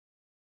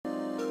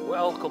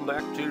welcome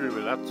back to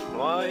Let's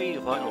Play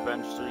Final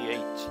Fantasy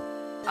VIII.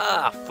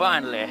 I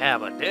finally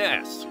have a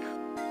desk.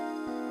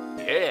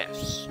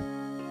 Yes.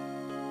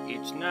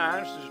 It's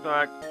nice. It's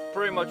like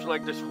pretty much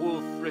like this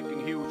whole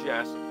freaking huge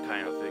ass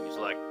kind of thing. It's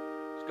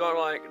got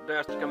like a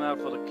desk coming out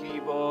for the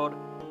keyboard.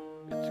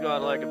 It's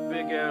got like a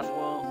big ass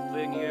one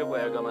thing here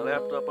where I got my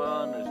laptop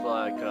on. It's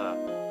like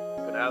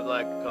could have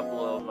like a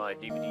couple of my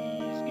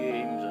DVDs,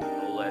 games, and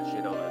all that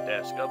shit on the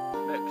desk up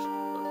next.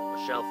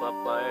 A shelf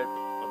up by it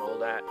and all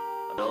that.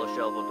 Another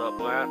shelf on top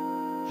of that.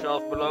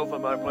 Shelf below for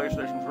my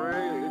PlayStation 3.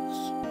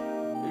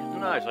 It's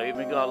nice. I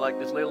even got like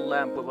this little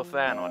lamp with a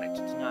fan on it.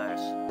 It's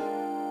nice.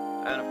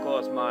 And of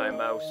course my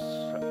mouse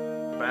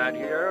pad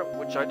here,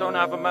 which I don't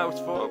have a mouse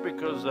for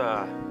because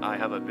I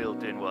have a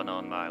built-in one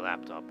on my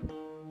laptop.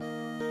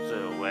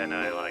 So when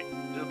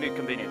it'll be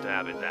convenient to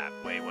have it that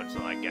way once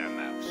I get a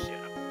mouse, you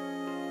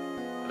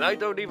know. But I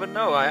don't even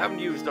know. I haven't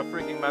used a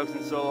freaking mouse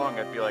in so long.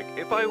 I'd be like,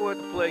 if I were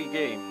to play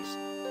games,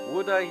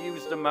 would I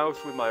use the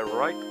mouse with my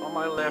right or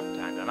my left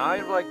hand? And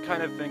I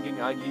kind of thinking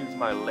I'd use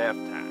my left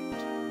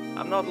hand.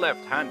 I'm not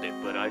left-handed,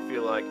 but I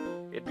feel like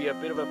it'd be a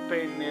bit of a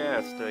pain in the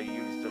ass to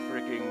use the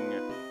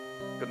freaking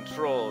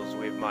controls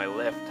with my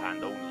left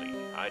hand only.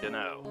 I don't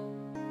know.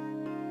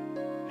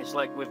 It's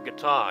like with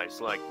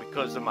guitars, like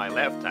because of my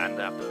left hand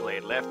I have to play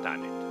it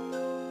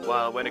left-handed.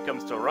 While when it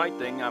comes to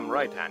writing, I'm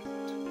right-handed.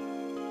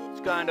 It's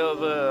kind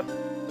of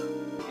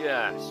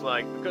yeah, it's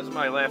like, because of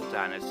my left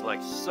hand, it's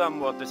like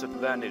somewhat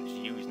disadvantaged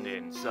using it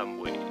in some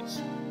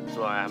ways.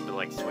 So I have to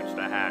like switch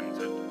the hands.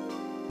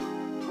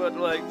 But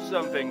like,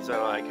 some things I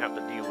like have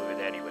to deal with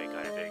it anyway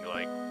kind of thing.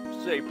 Like,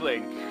 say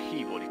playing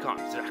keyboard, you can't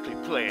exactly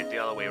play it the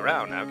other way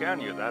around now, can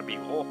you? That'd be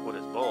awkward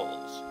as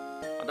balls.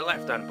 And the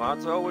left hand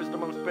part's always the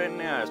most pain in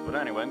the ass. But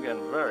anyway, I'm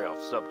getting very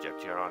off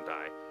subject here, aren't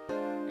I?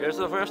 It's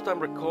the first time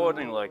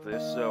recording like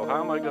this, so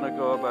how am I gonna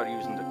go about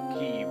using the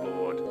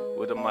keyboard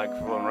with the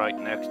microphone right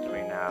next to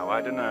me now?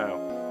 I don't know.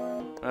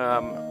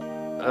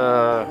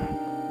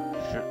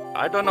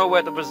 I don't know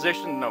where to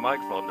position the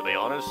microphone, to be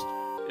honest.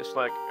 It's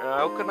like,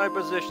 how can I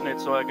position it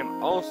so I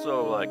can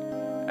also, like,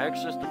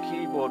 access the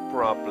keyboard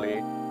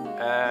properly?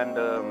 And,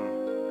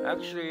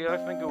 actually, I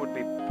think it would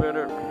be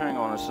better... Hang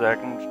on a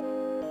second.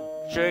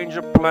 Change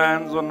of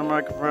plans on the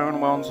microphone,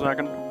 1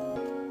 second.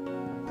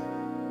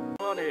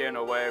 Funny in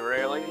a way,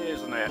 really,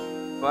 isn't it?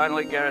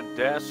 Finally get a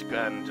desk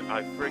and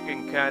I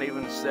freaking can't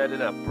even set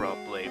it up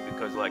properly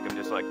because like I'm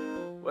just like,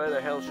 where the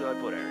hell should I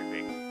put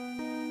everything?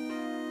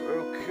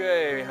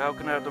 Okay, how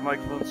can I have the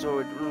microphone so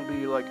it will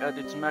be like at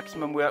its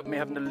maximum without me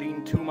having to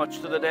lean too much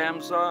to the damn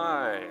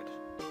side?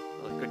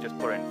 Well, I could just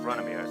put it in front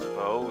of me, I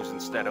suppose,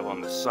 instead of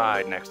on the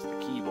side next to the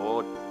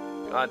keyboard.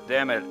 God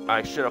damn it,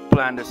 I should have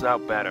planned this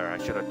out better. I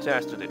should have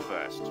tested it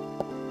first.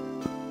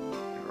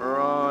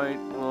 Right,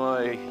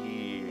 boy,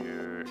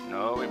 here.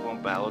 No, it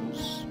won't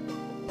balance.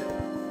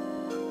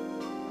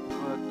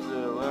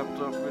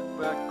 Laptop it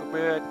back a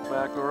bit,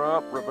 back her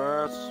up,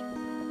 reverse.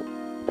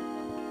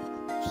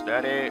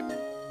 Steady.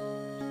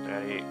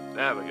 Steady.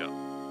 There we go.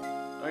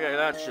 Okay,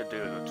 that should do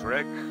the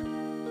trick.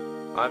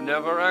 I've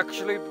never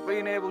actually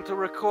been able to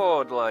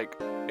record, like,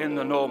 in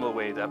the normal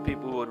way that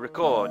people would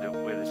record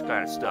with this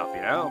kind of stuff,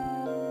 you know?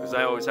 Because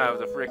I always have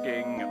the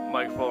freaking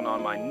microphone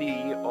on my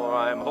knee, or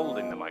I'm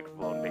holding the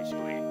microphone,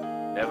 basically.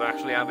 Never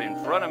actually have it in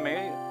front of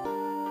me.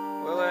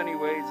 Well,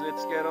 anyways,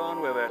 let's get on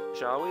with it,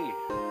 shall we?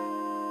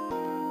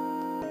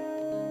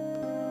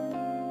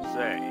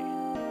 Say.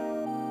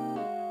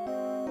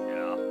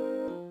 Yeah.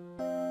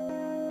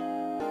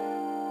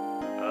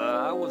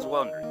 I was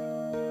wondering.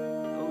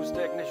 Those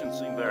technicians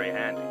seem very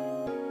handy.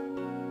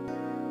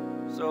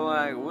 So,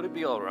 would it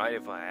be alright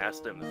if I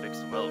asked them to fix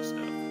some other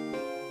stuff?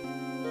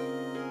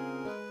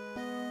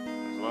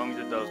 As long as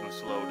it doesn't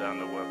slow down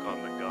the work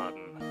on the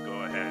garden,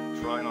 go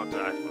ahead. Try not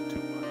to ask for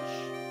too much.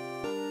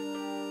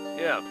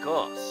 Yeah, of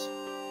course.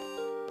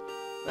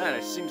 Man,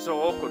 it seems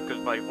so awkward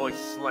because my voice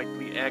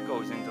slightly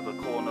echoes into the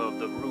corner of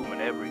the room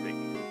and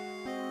everything.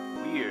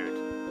 Weird.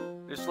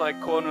 This like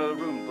corner of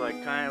the room,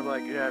 like kind of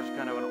like it has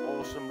kind of an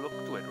awesome look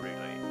to it,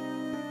 really.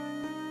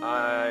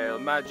 I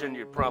imagine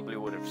you probably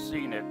would have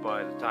seen it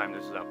by the time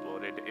this is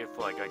uploaded if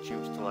like I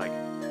choose to like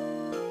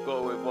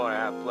go with what I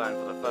have planned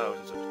for the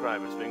 1,000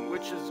 subscribers thing,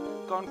 which has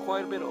gone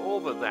quite a bit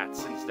over that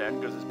since then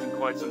because it's been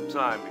quite some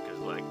time because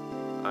like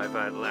I've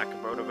had lack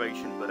of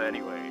motivation, but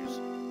anyways.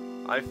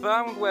 I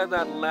found where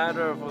that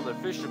ladder for the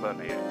Fisherman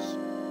is.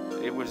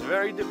 It was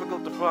very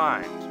difficult to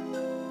find.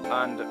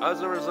 And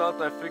as a result,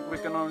 I think we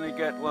can only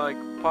get, like,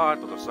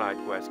 part of the side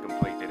quest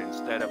completed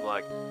instead of,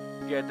 like,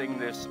 getting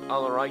this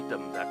other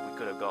item that we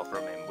could have got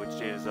from him, which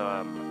is,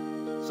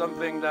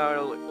 something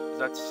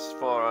that's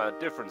for a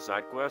different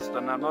side quest,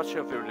 and I'm not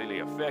sure if it really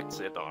affects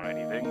it or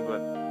anything,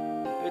 but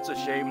it's a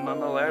shame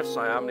nonetheless.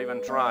 I haven't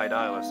even tried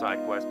either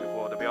side quest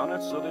before, to be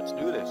honest, so let's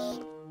do this.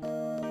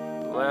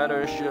 The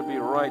ladder should be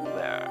right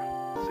there.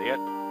 See it?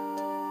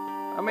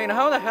 I mean,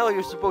 how the hell are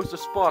you supposed to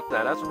spot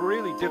that? That's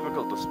really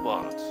difficult to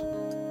spot.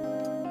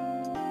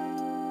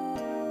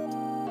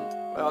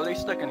 Well, at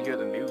least I can hear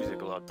the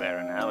music a lot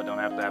better now. I don't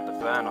have to have the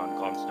fan on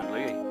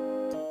constantly.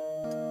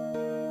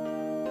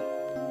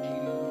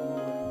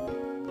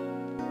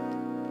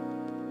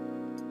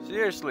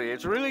 Seriously,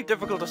 it's really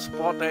difficult to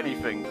spot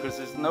anything because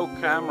there's no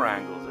camera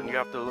angles and you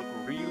have to look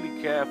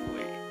really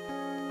carefully.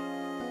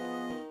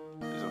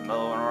 There's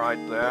another one right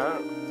there.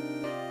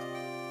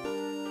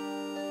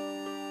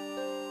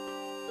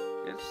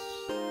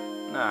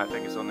 Nah, I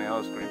think it's on the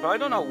other screen, but I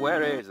don't know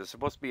where it is. It's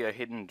supposed to be a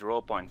hidden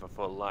draw point for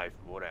full life,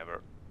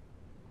 whatever.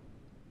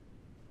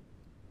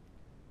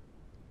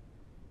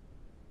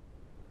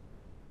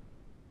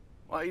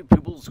 Why,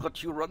 people's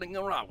got you running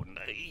around,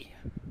 eh?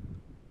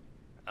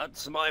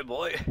 That's my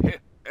boy.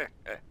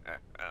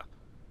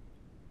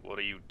 What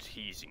are you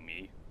teasing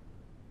me?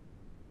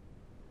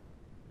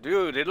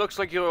 Dude, it looks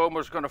like you're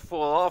almost gonna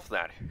fall off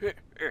that.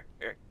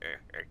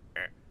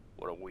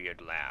 What a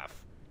weird laugh.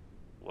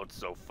 What's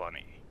so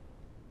funny?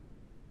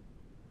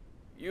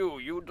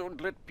 You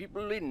don't let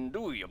people in,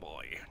 do you,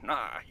 boy?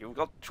 Nah, you've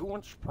got too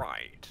much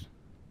pride.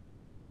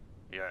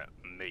 Yeah,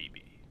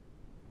 maybe.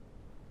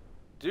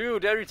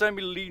 Dude, every time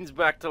he leans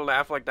back to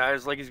laugh like that,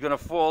 it's like he's gonna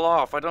fall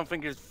off. I don't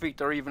think his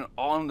feet are even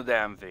on the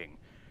damn thing.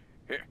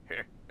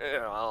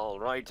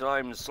 Alright,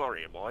 I'm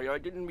sorry, boy. I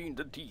didn't mean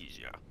to tease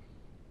ya.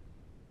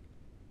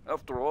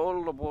 After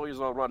all, the boys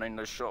are running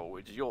the show.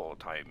 It's your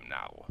time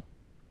now.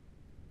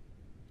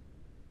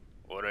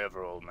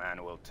 Whatever, old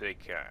man, will take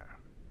care.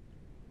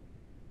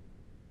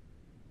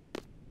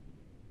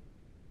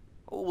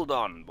 Hold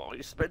on,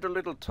 boy. Spend a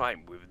little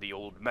time with the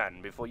old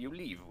man before you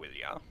leave, will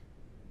ya?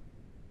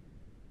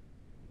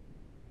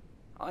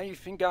 I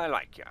think I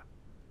like ya.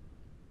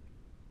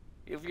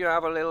 If you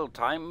have a little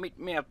time, meet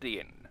me at the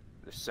inn.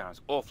 This sounds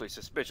awfully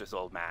suspicious,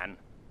 old man.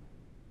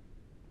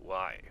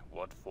 Why?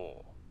 What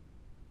for?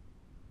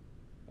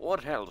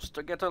 What else?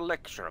 To get a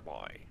lecture,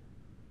 boy.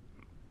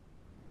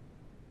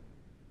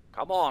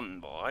 Come on,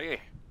 boy.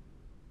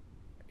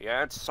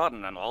 Yeah, it's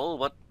sudden and all,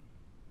 but...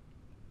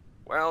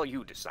 well,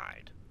 you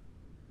decide.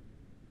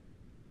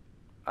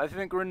 I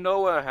think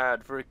Renoa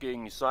had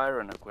freaking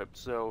Siren equipped,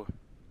 so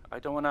I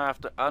don't want to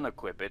have to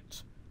unequip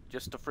it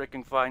just to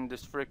freaking find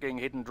this freaking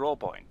hidden draw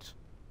point.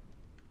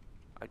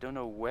 I don't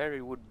know where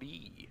it would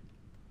be.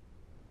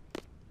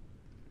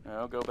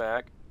 No, go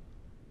back.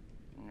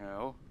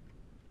 No.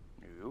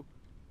 No.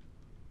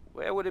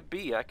 Where would it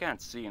be? I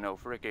can't see no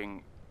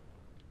freaking...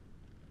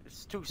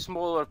 it's too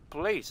small a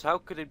place. How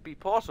could it be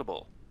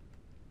possible?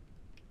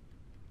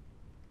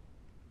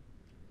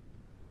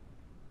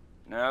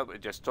 No,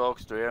 it just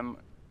talks to him.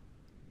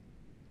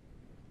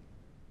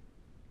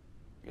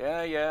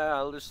 Yeah,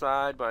 I'll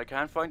decide, but I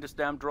can't find this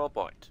damn draw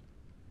point.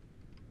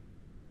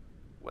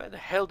 Where the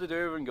hell did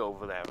Irvin go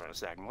over there for a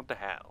second? What the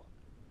hell?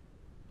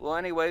 Well,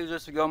 anyways,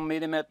 just go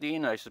meet him at the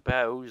inn, I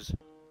suppose.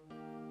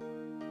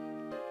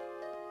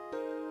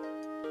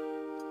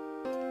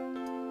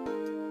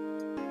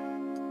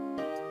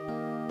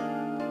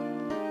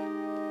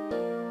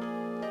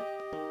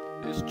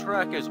 This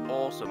track is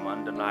awesome,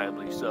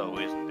 undeniably so,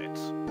 isn't it?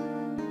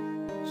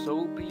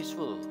 So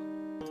peaceful.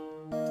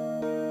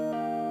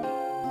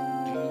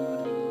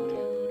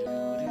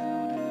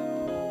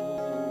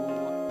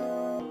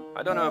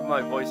 I don't know if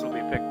my voice will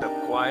be picked up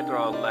quieter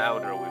or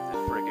louder with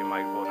this freaking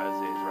microphone as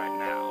is right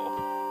now.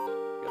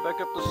 Get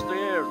back up the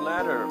stairs,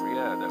 ladder.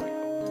 Yeah, there we go.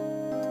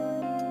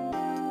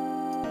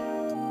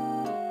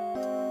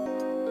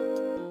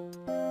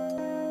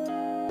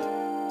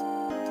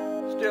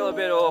 Still a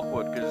bit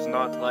awkward because it's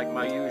not like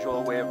my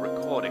usual way of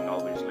recording,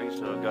 obviously,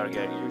 so I've got to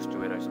get used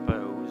to it, I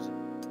suppose.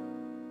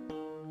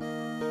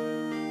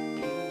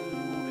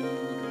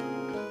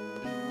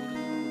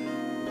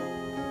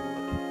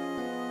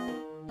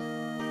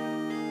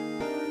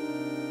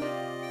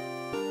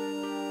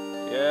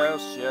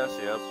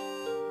 Yes.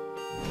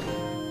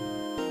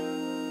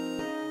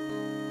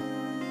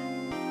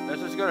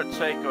 This is gonna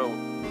take a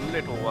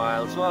little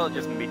while, so I'll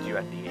just meet you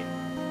at the inn.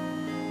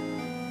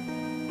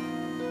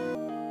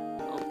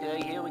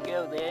 Okay, here we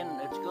go then.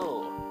 Let's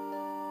go.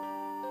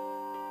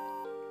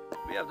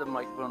 We have the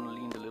microphone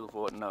leaned a little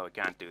forward. No, I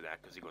can't do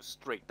that because it goes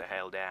straight the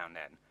hell down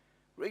then.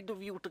 Great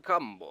of you to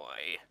come,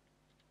 boy.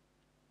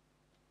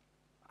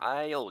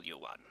 I owe you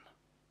one.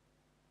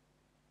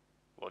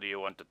 What do you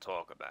want to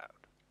talk about?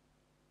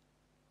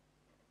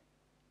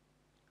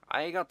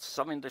 I got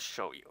something to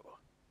show you.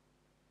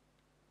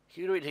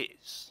 Here it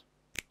is.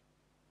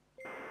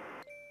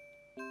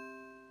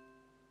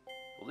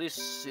 Well,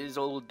 this is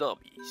old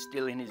Dobby,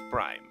 still in his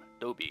prime.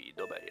 Dobby,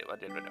 I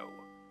don't know.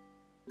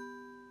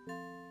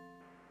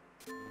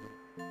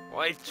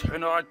 Why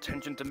turn our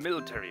attention to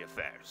military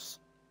affairs?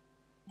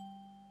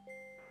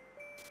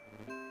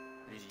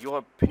 It is your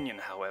opinion,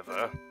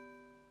 however.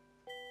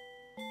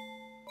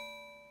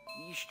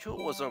 He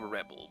sure was a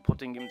rebel,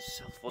 putting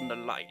himself on the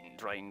line,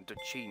 trying to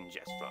change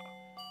Ezra.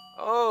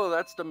 Oh,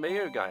 that's the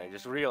mayor guy. I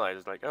just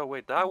realized, like, oh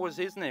wait, that was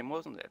his name,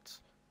 wasn't it?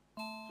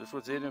 This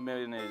was in him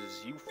in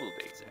his youthful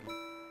days then.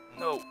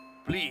 No,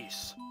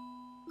 please.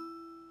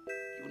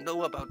 You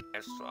know about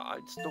Ezra.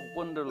 It's the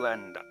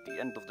Wonderland at the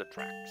end of the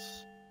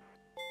tracks.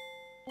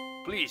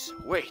 Please,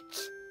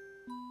 wait.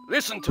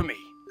 Listen to me.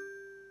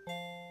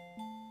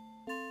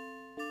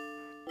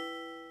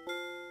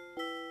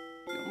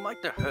 You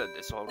might have heard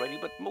this already,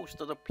 but most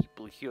of the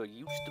people here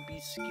used to be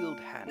skilled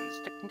hands,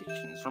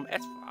 technicians from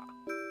Esfar.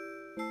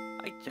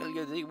 I tell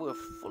you, they were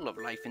full of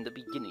life in the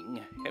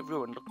beginning.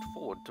 Everyone looked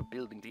forward to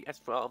building the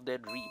Esfar of their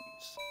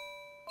dreams.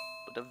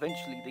 But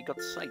eventually they got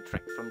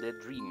sidetracked from their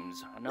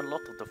dreams, and a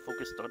lot of the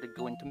focus started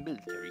going to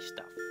military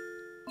stuff.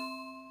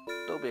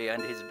 Dobby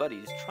and his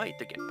buddies tried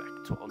to get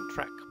back to on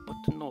track, but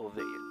to no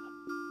avail.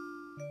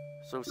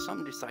 So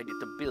some decided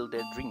to build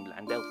their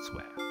dreamland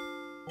elsewhere.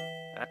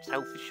 That's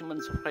how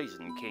Fisherman's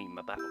Horizon came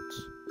about.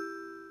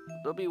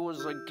 Dobby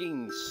was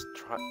against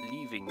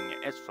leaving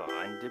Esfar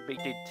and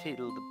debated till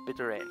the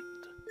bitter end.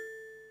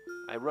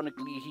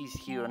 Ironically, he's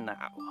here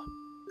now.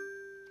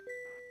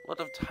 A lot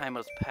of time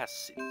has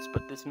passed since,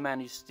 but this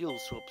man is still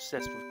so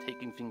obsessed with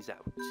talking things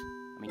out.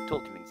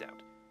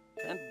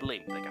 Can't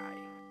blame the guy.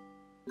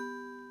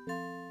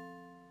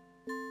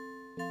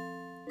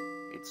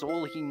 It's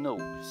all he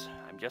knows.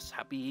 I'm just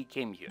happy he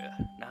came here.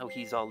 Now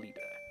he's our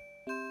leader.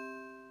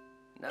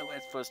 Now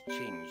Esfar's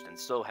changed, and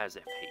so has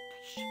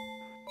FH.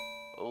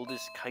 All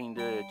this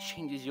kinda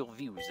changes your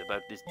views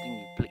about this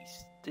dingy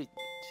place, didn't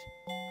it?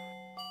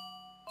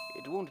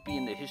 It won't be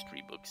in the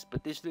history books,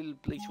 but this little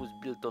place was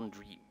built on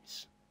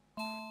dreams.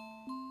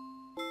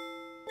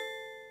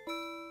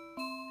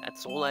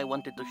 That's all I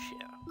wanted to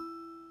share.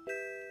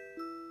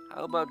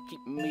 How about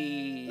keeping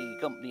me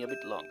company a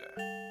bit longer?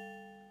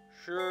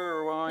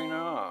 Sure, why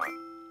not?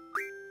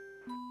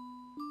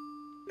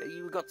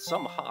 You got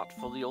some heart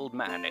for the old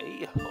man,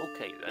 eh?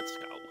 Okay, let's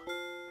go.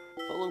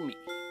 Follow me.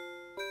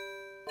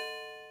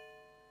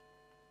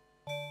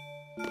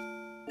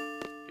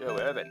 Yo,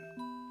 Evan.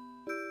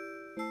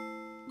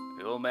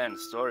 The old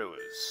man's story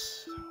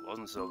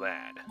wasn't so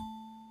bad.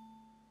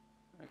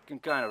 I can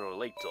kind of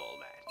relate to all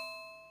that.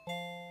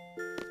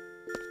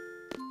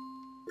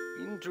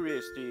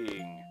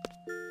 Interesting.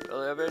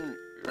 Well, Evan,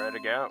 you ready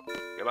to go?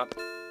 Come on.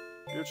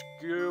 Let's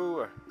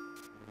go.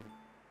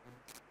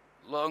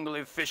 Long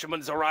live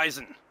Fisherman's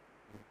Horizon.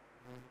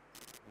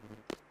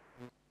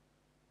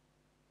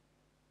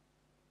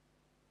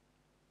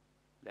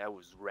 That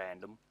was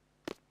random.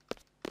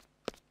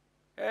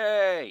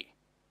 Hey!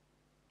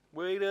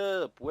 Wait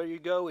up, where you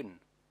going?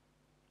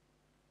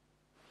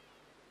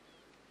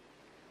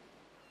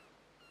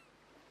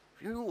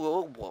 You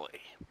old boy.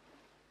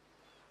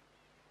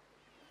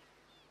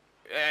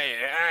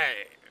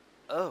 Hey!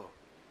 Oh.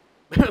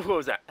 What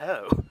was that?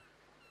 Oh.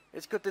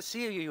 It's good to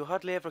see you. You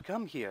hardly ever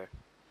come here.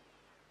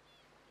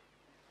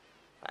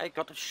 I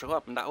gotta show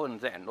up now and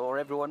then, or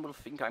everyone will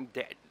think I'm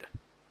dead.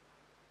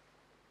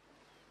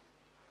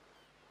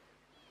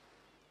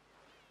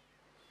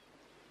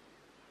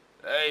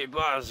 Hey,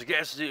 boss,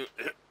 guess you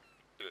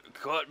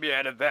caught me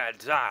at a bad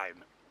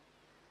time.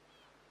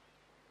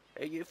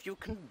 Hey, if you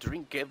can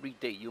drink every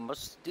day, you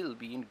must still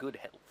be in good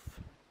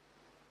health.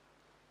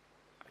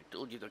 I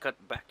told you to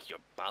cut back, you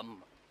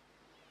bum.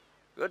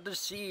 Good to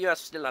see you're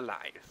still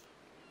alive.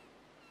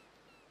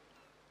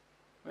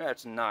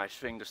 That's a nice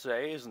thing to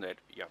say, isn't it,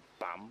 you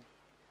bum?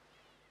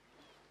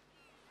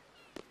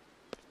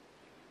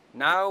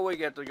 Now we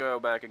get to go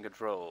back in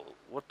control.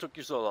 What took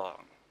you so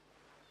long?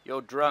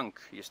 You're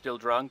drunk. You still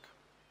drunk?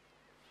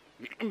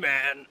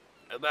 Man,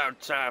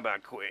 about time I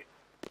quit.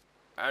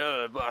 I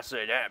know the boss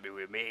ain't happy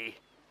with me.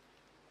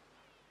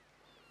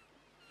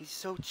 He's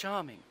so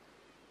charming.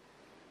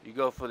 You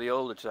go for the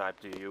older type,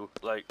 do you?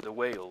 Like the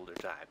way older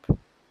type?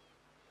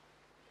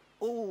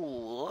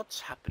 Oh,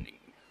 what's happening?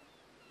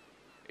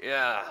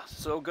 Yeah,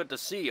 so good to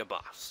see you,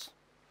 boss.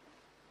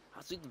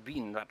 Has it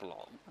been that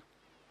long?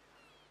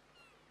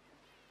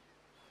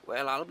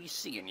 Well, I'll be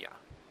seeing ya.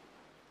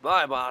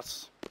 Bye,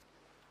 boss.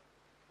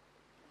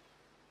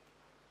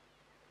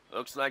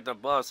 Looks like the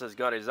boss has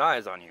got his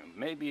eyes on you.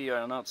 Maybe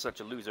you're not such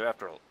a loser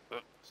after all.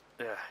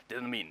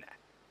 Didn't mean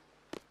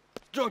that.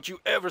 Don't you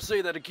ever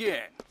say that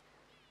again!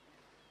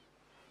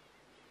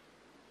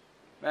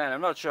 Man,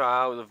 I'm not sure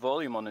how the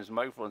volume on his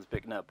microphone's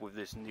picking up with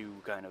this new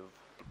kind of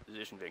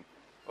position thing.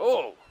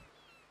 Oh!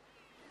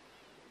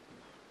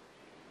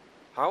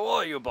 How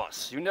are you,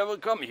 boss? You never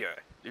come here.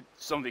 Did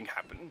something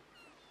happen?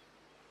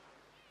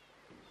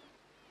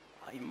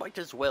 I might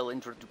as well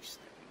introduce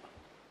them.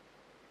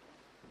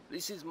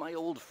 This is my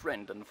old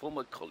friend and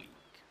former colleague.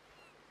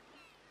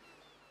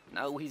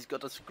 Now he's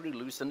got a screw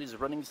loose and is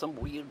running some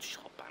weird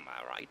shop, am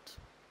I right?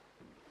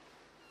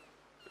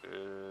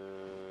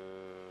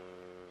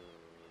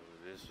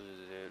 This is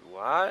it.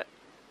 What?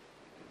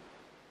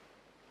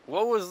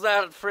 What was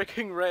that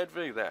freaking red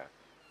thing there?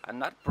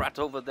 And that brat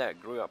over there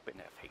grew up in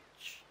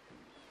FH.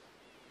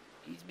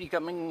 He's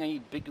becoming a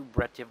bigger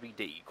brat every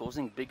day,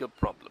 causing bigger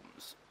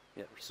problems.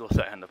 Yeah, we saw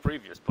that in the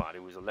previous part.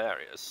 It was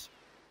hilarious.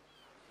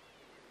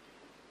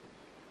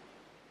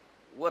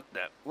 What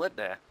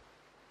the?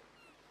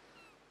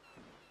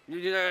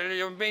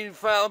 You mean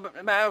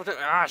foul-mouthed?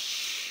 Ah,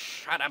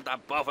 shut up, the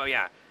both of you.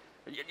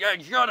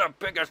 You're the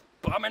biggest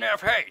bum in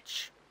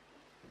FH.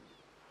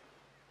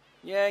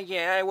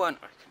 Yeah, I won't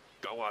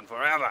go on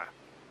forever.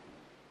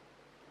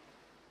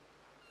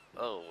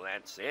 Oh,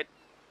 that's it?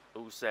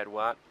 Who said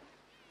what?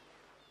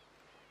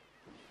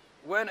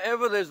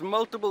 Whenever there's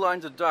multiple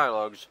lines of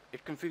dialogues,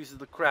 it confuses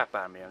the crap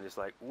out of me. I'm just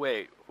like,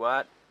 wait,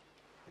 what?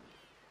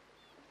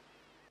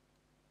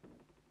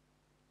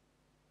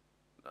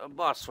 The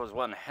boss was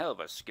one hell of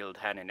a skilled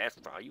hand in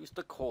Estra. I used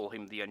to call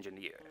him the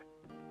engineer.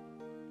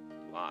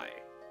 Why?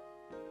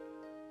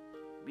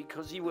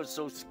 Because he was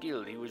so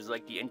skilled, he was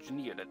like the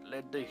engineer that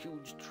led the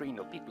huge train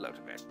of people out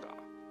of Estra.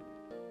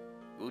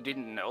 Who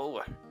didn't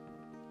know?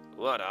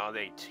 What are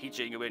they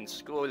teaching you in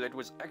school? It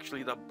was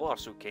actually the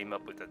boss who came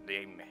up with the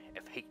name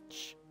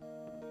FH.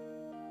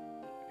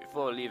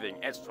 Before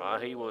leaving Estra,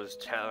 he was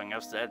telling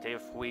us that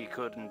if we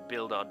couldn't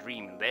build our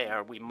dream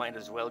there, we might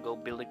as well go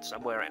build it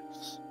somewhere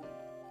else.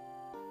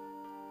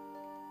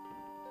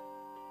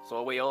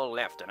 So we all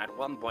left, and at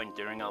one point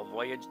during our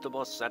voyage, the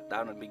boss sat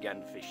down and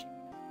began fishing.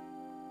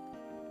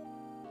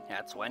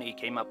 That's when he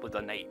came up with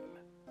the name.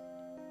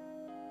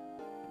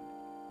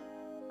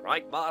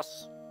 Right,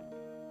 boss?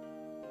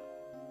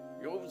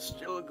 You've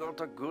still got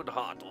a good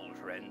heart, old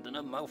friend, and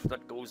a mouth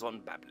that goes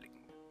on babbling.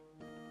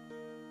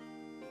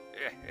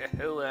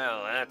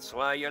 Well, that's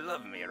why you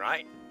love me,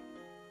 right?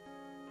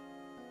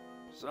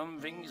 Some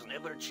things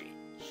never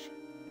change.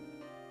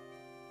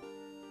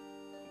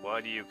 Why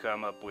do you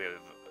come up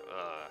with,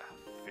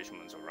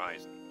 Fisherman's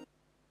Horizon?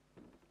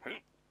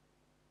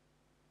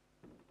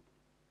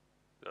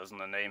 Doesn't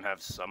the name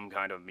have some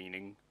kind of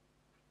meaning?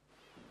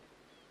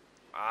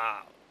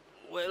 Ah,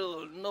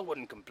 well, no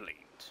one complained.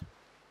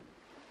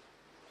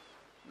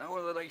 Now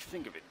that I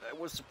think of it, I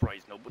was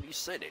surprised nobody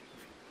said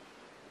anything.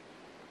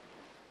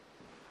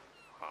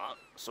 Huh?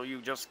 So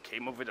you just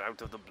came of it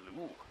out of the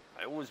blue?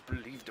 I always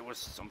believed there was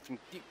something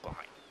deep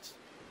behind it.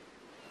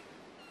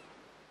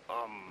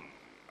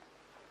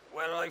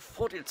 Well, I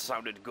thought it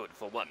sounded good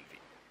for one thing.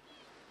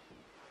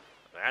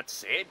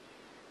 That's it?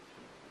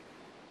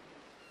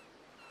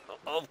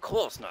 Of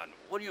course not.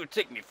 What do you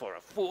take me for,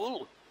 a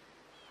fool?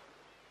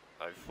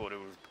 I thought it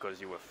was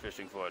because you were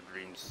fishing for a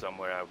dream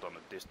somewhere out on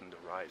a distant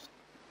horizon.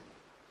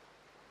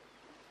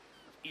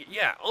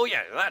 Yeah, oh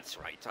yeah, that's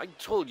right. I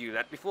told you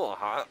that before,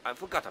 huh? I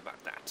forgot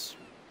about that.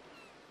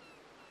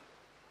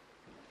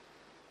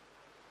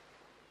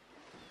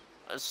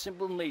 A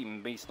simple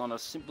name based on a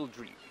simple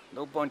dream.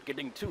 No point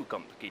getting too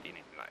complicated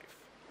in life.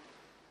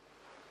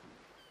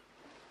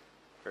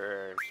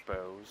 I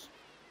suppose.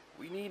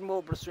 We need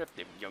more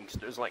perceptive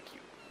youngsters like you.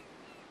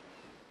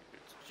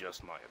 It's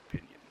just my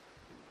opinion.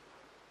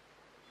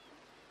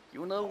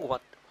 You know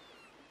what?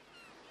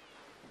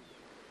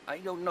 I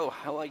don't know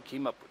how I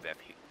came up with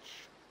FH.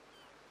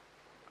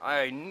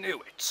 I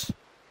knew it!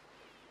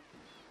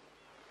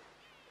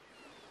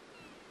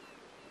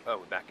 Oh,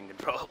 we're back in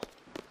control.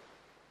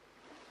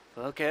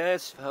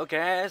 Focus,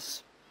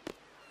 focus!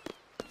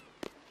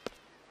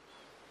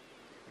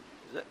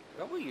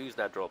 Have we used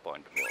that draw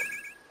point before?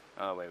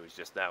 Oh wait, it was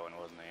just that one,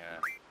 wasn't it? Yeah.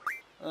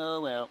 Oh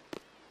well.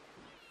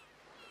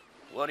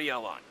 What do you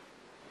want?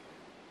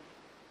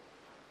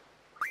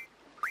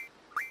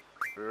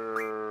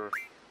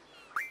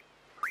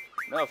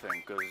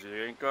 Nothing, cause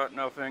you ain't got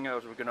nothing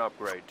else we can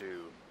upgrade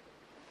to.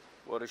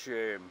 What a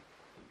shame.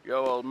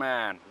 Yo, old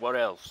man, what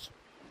else?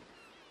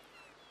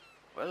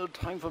 Well,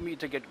 time for me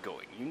to get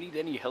going. You need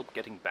any help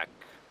getting back?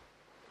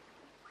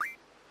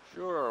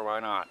 Sure,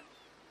 why not?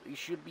 We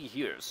should be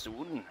here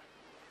soon.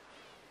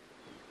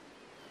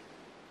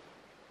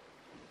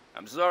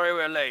 I'm sorry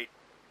we're late.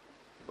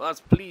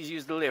 Boss, please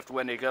use the lift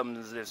when it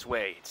comes this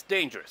way. It's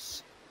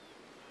dangerous.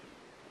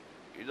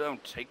 You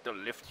don't take the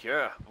lift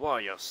here? Boy,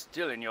 you're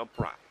still in your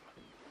prime.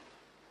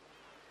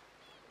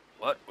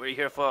 What? We're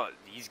here for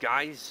these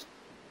guys?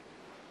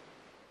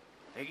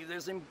 Hey,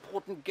 there's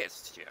important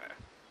guests here.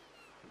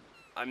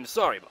 I'm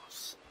sorry,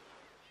 boss.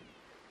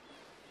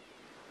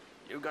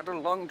 You got a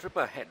long trip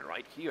ahead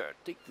right here.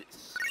 Take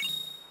this.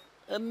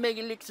 A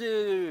mega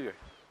elixir!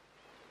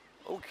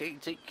 Okay,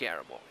 take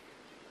care, boy.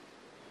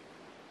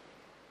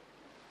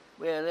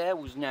 Well, that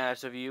was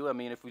nice of you. I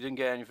mean, if we didn't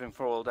get anything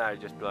for all that,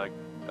 I'd just be like,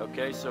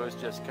 okay, so it's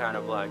just kind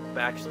of like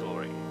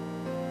backstory.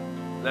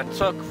 That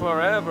took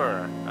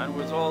forever and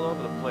was all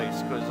over the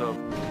place because of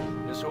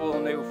this whole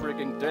new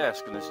freaking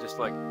desk, and it's just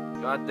like,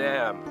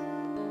 goddamn.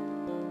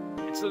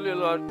 It's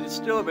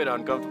still a bit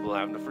uncomfortable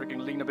having to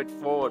freaking lean a bit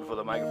forward for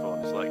the microphone.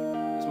 It's like,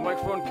 this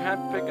microphone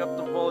can't pick up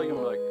the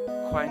volume like,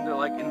 kinda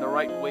like in the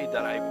right way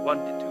that I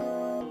want it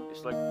to.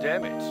 It's like,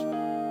 damn it.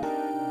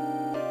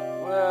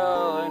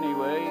 Well,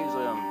 anyways,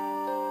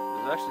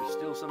 there's actually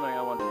still something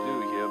I want to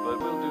do here, but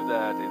we'll do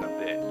that in a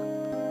bit.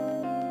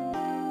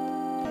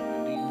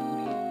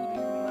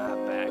 My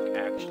back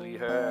actually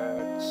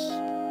hurts,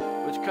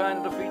 which kind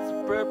of defeats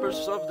the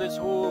purpose of this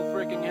whole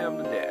freaking having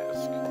a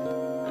desk.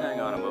 Hang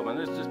on a moment,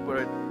 let's just put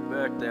it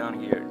back down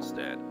here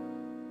instead.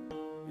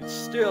 It's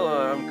still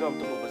an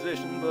uncomfortable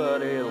position,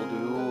 but it'll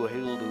do,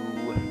 it'll do.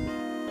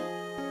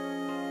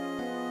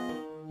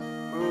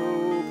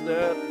 Move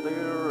that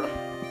there.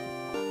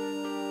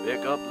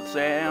 Pick up the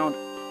sound.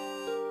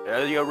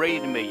 Are you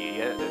reading me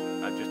yet?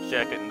 I'm just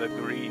checking the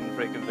green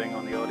freaking thing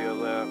on the audio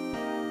there.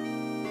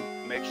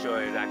 Make sure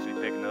it's actually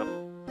picking up.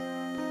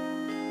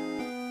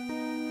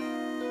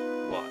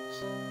 What?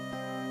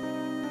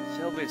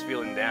 bit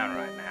feeling down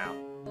right now.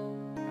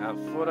 I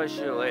thought I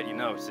should let you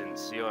know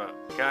since you're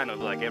kind of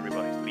like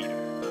everybody's leader.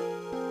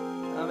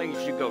 I think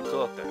you should go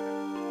talk to her.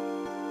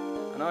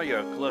 I know you're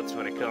a klutz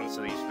when it comes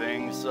to these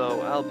things,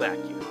 so I'll back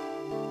you.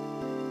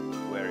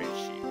 Where is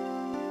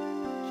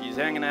she? She's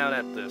hanging out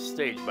at the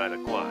stage by the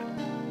quad.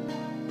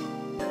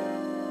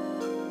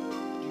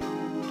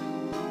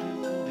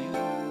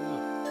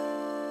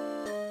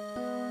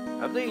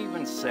 Have they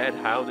even said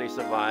how they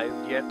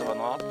survived yet or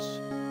not?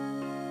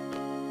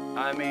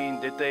 I mean,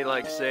 did they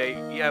like say,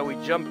 yeah, we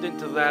jumped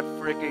into that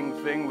freaking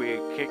thing we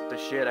kicked the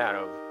shit out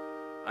of,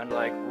 and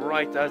like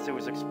right as it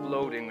was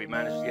exploding we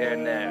managed to get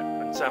in there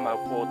and somehow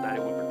thought that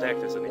it would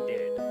protect us, and it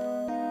did.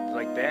 It's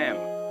like, damn.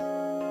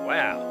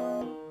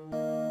 Wow.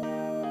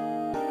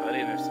 I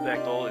didn't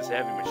expect all this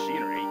heavy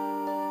machinery.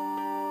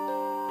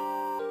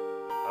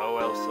 How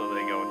else are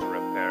they going to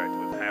repair it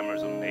with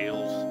hammers and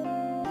nails?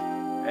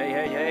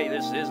 Hey,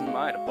 this isn't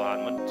my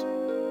department.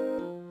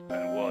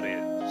 And what is?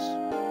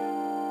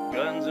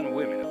 Guns and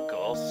women, of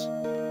course.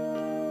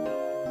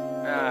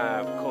 Ah,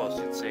 of course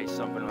you'd say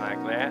something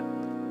like that.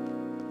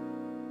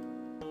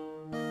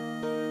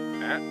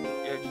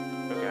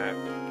 Okay.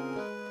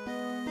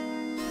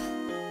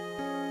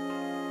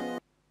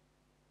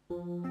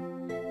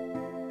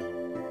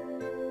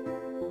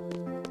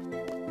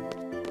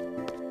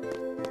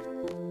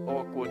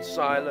 Awkward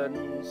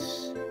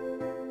silence.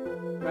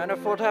 Man, I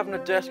thought having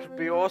a desk would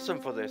be awesome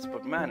for this,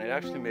 but man, it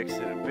actually makes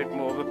it a bit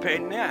more of a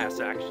pain in the ass,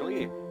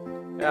 actually.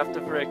 I have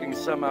to freaking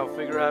somehow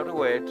figure out a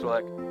way to,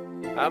 like,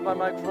 have my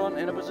microphone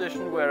in a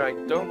position where I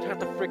don't have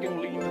to freaking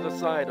lean to the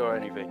side or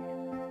anything.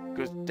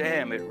 Because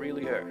damn, it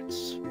really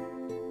hurts.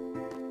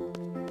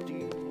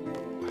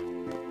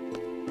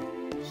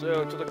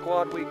 So, to the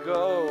quad we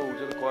go,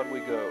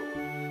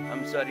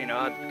 I'm studying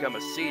hard to become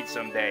a seed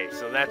someday,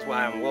 so that's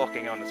why I'm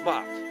walking on the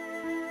spot.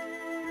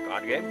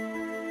 Card game?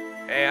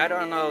 Hey, I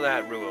don't know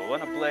that rule.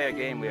 Wanna play a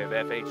game with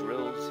FH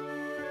rules?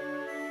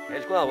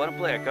 Hey, Squall, wanna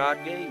play a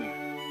card game?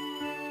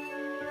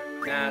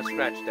 Nah,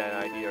 scratch that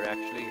idea,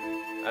 actually.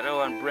 I don't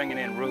want bringing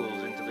in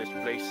rules into this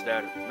place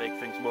that make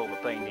things more of a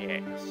pain in the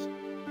ass.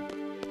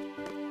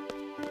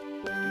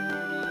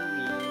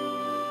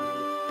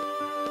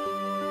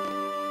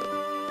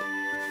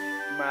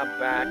 My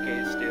back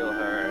is still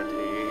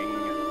hurting,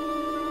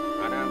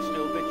 and I'm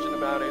still bitching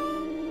about it.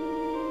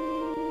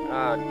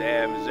 Ah,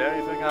 damn, is there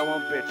anything I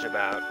won't bitch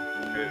about?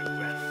 No,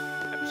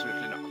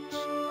 absolutely not.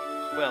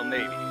 Well,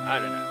 maybe, I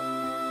don't know.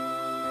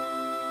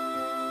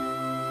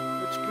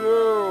 Let's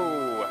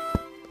go!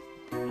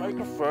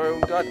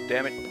 Microphone, god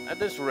damn it. At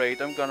this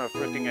rate, I'm gonna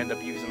fricking end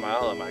up using my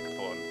other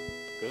microphone.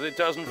 Because it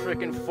doesn't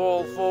fricking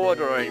fall forward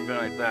or anything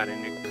like that,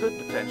 and it could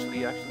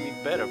potentially actually be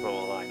better for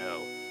all I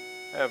know.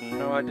 I have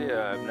no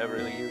idea, I've never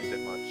really used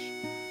it much.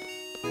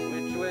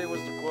 Which way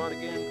was the quad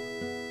again?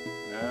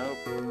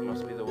 Nope,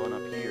 must be the one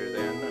up here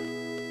then.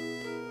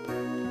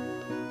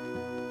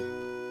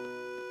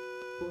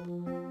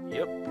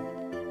 Yep.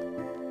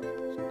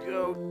 Let's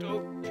go,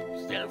 don't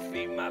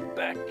selfie, my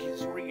back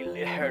is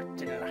really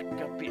hurting like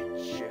a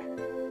bitch.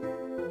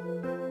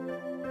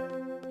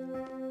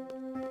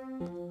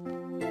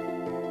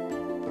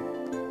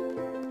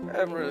 I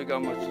haven't really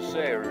got much to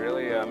say,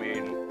 really. I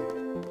mean,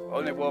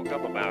 only woke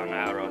up about an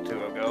hour or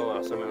two ago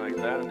or something like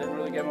that and didn't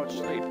really get much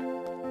sleep.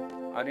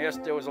 And yes,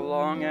 there was a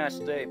long-ass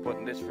day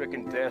putting this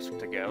frickin' desk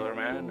together,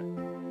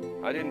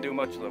 man. I didn't do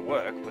much of the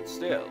work, but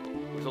still,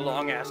 it was a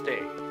long-ass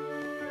day.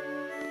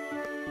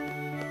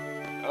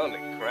 Holy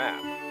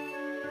crap.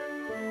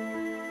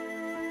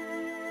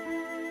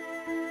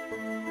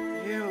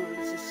 Ew,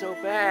 this is so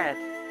bad.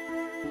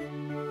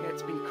 Yeah,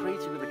 it's been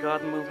crazy with the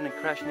garden moving and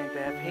crashing into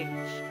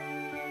FH.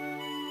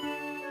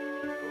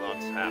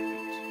 What's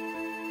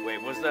happened?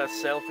 Wait, was that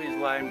selfies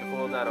line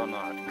before that or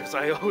not? Because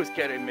I always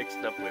get it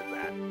mixed up with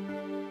that.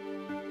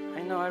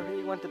 I know, I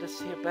really wanted to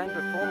see a band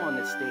perform on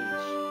this stage. I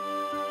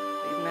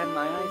even had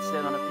my eyes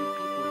set on a few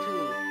people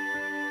too.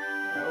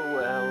 Oh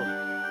well.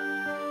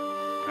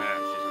 Ah,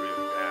 she's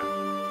really down.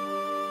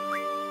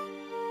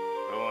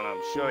 Oh, and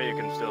I'm sure you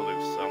can still do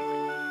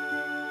something.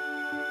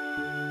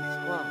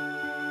 Squall,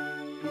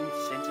 being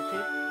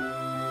sensitive?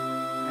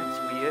 That's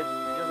weird.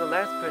 You're the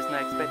last person I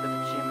expected to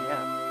cheer me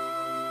up.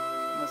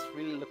 You must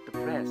really look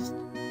depressed.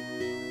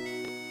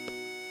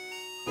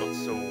 What's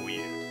so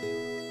weird?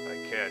 I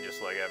care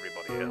just like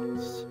everybody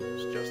else.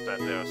 It's just that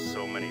there are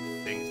so many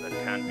things that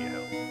can't be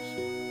helped.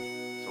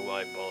 So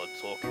why bother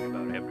talking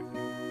about everything?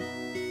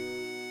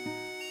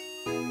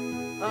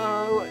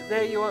 Oh,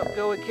 there you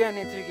go again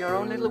into your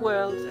own little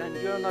world, and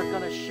you're not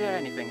gonna share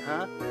anything,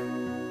 huh?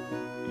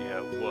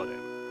 Yeah,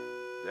 whatever.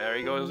 There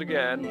he goes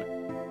again.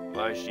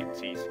 Why she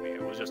teased me?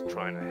 I was just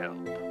trying to help.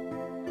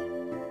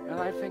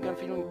 Well, I think I'm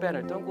feeling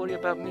better. Don't worry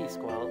about me,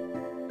 Squall.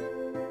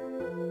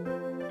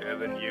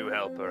 Even you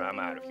help her, I'm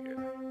out of here.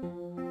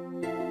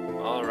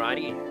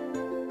 Alrighty.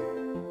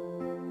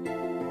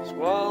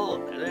 Squall,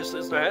 this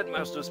is the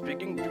headmaster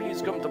speaking.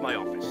 Please come to my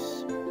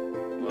office.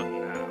 What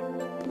now?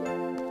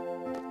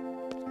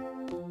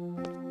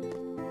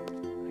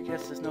 I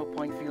guess there's no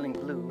point feeling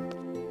blue.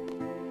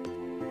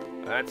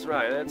 That's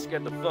right, let's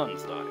get the fun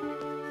started.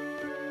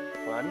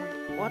 Fun?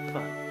 What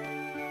fun?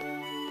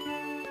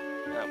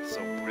 That was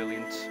so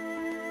brilliant.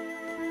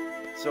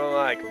 So,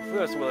 like,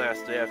 first we'll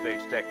ask the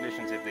FH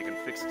technicians if they can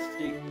fix the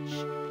stage.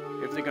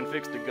 If they can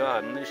fix the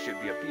garden, this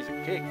should be a piece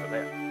of cake for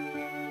them.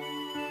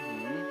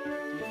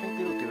 Do you think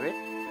they'll do it?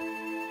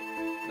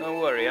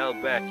 Don't worry, I'll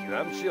back you.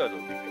 I'm sure they'll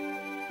do it.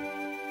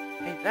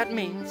 Hey, that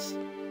means...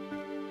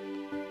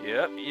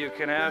 Yep, you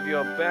can have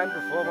your band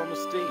perform on the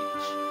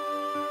stage.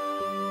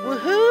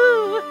 Woohoo!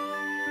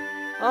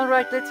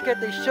 Alright, let's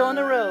get this show on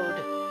the road.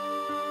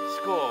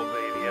 Score,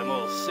 baby. I'm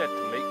all set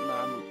to make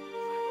my move.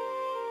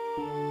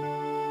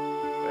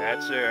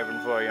 That's Irvin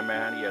for you,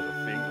 man. He has a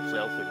thing for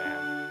selfie,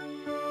 man.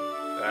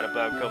 That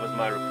about covers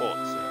my report,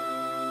 sir.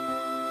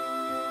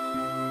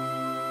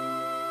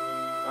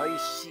 I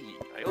see.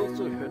 I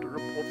also heard a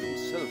report from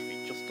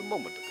Selfie just a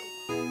moment ago.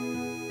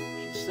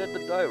 She said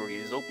the diary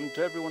is open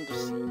to everyone to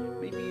see.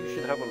 Maybe you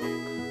should have a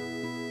look.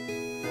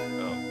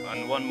 Oh,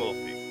 and one more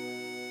thing.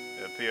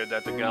 It appeared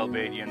that the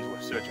Galbadians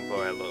were searching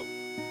for Hello.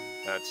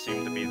 That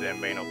seemed to be their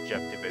main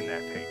objective in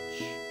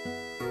FH.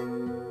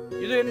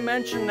 You didn't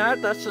mention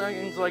that? That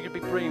sounds like it'd be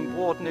pretty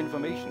important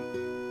information.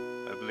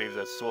 I believe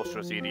that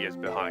Sorceress Edie is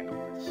behind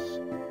all this.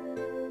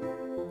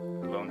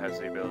 Alone has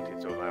the ability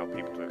to allow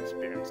people to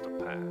experience the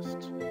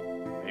past.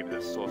 Maybe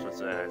the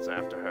Sorceress is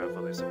after her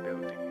for this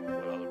ability.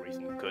 What other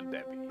reason could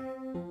there be?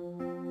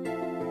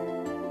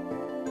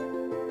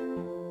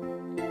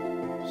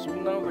 So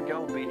now the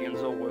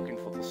Galbadians are working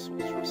for the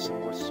Sorceress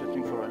and we're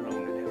searching for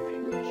Alone in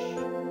FH.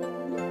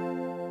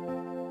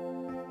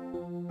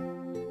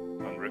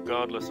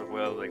 Regardless of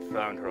whether they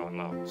found her or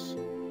not,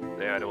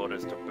 they had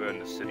orders to burn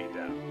the city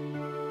down.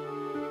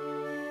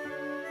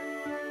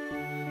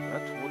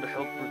 That would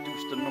help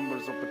reduce the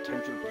numbers of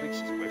potential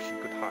places where she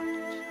could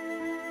hide.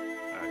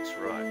 That's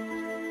right.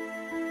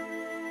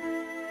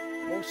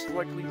 Most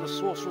likely the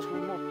Sorceress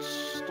will not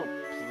stop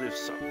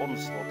this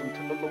onslaught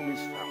until Alone is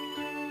found.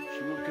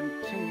 She will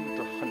continue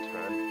to hunt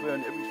her and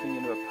burn everything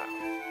in her path.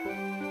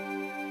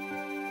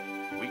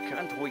 We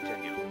can't wait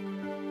any longer.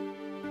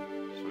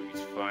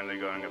 He's finally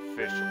going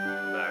official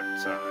about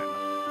time.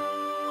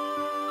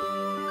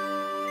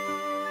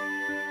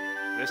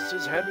 This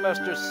is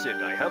Headmaster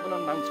Sid. I have an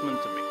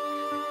announcement to make.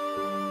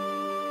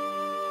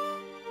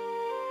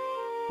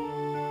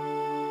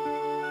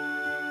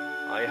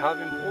 I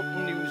have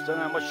important news that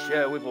I must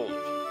share with all of you.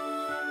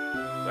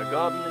 The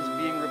garden is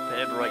being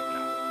repaired right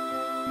now.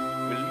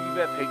 We'll leave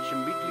FH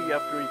immediately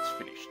after it's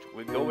finished.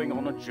 We're going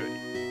on a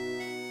journey.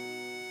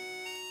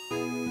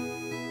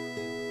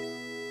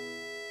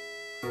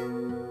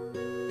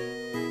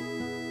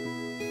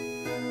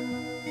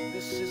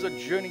 A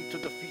journey to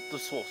defeat the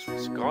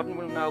Sorceress. Garden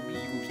will now be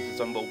used as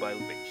a mobile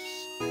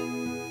base.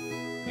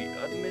 The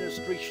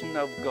administration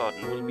of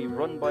Garden will be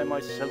run by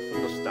myself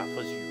and the staff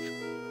as usual.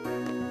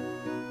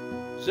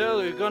 So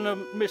you're gonna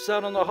miss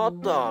out on the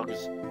hot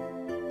dogs.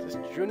 This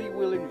journey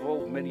will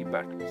involve many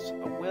battles.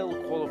 A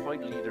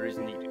well-qualified leader is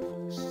needed for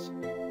this.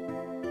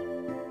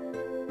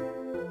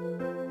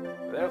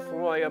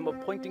 Therefore, I am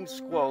appointing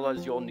Squall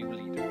as your new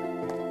leader.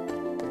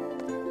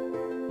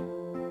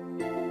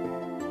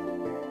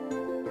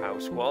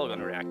 How's Squall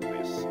gonna react to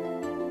this?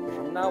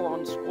 From now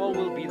on, Squall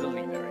will be the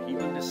leader. He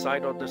will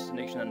decide our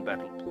destination and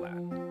battle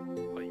plan.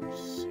 Are you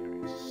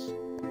serious?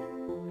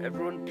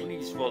 Everyone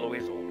please follow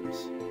his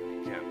orders.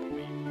 I can't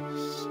believe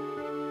this.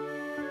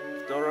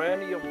 If there are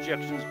any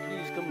objections,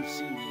 please come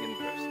see me in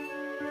person.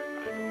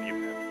 I don't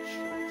even have a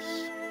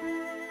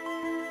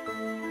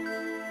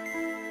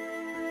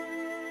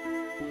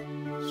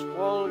choice.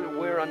 Squall,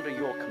 we're under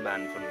your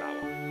command from now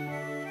on.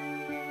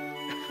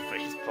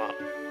 Facepalm.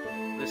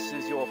 This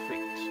is your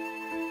fate.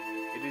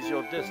 It is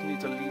your destiny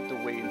to lead the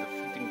way in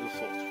defeating the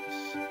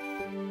Sorceress.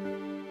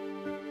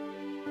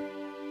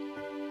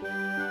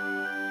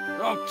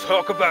 Don't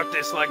talk about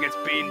this like it's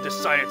been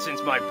decided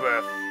since my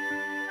birth.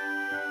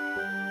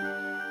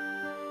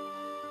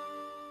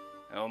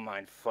 I don't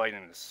mind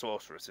fighting the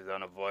Sorceress is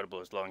unavoidable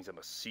as long as I'm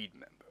a seed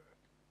member.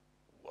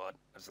 What?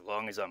 As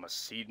long as I'm a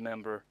seed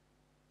member?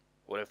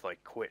 What if I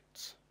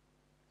quit?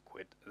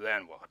 Quit?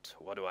 Then what?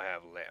 What do I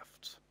have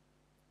left?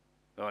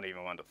 Don't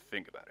even want to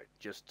think about it.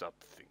 Just stop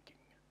thinking.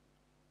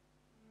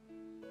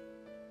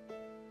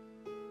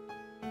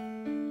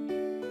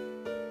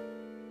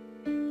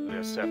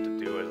 I just have to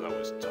do as I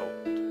was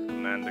told.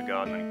 Command the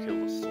garden and kill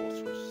the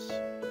Sorceress.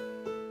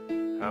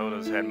 How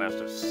does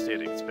Headmaster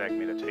Sid expect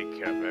me to take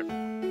care of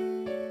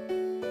everyone?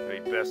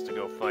 It'd be best to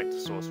go fight the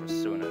Sorceress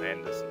soon and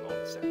end this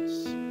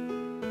nonsense.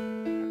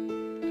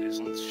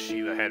 Isn't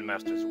she the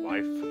Headmaster's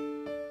wife?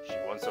 He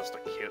wants us to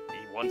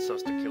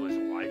kill his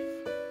wife.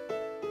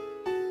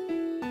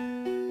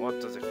 What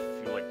does it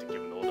feel like to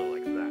give an order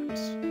like that?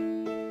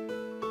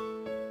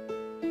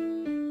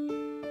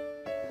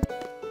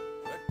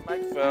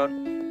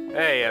 Microphone.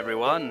 Hey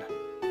everyone.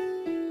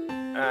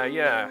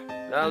 Yeah,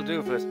 that'll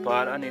do for this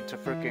part. I need to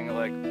freaking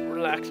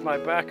relax my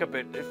back a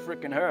bit. It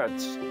freaking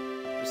hurts.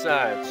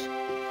 Besides,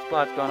 this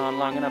part's gone on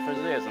long enough as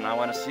it is, and I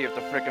want to see if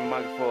the freaking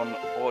microphone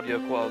audio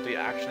quality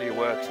actually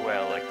works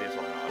well like this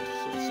or not.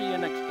 So see you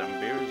next time,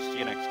 beers. See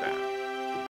you next time.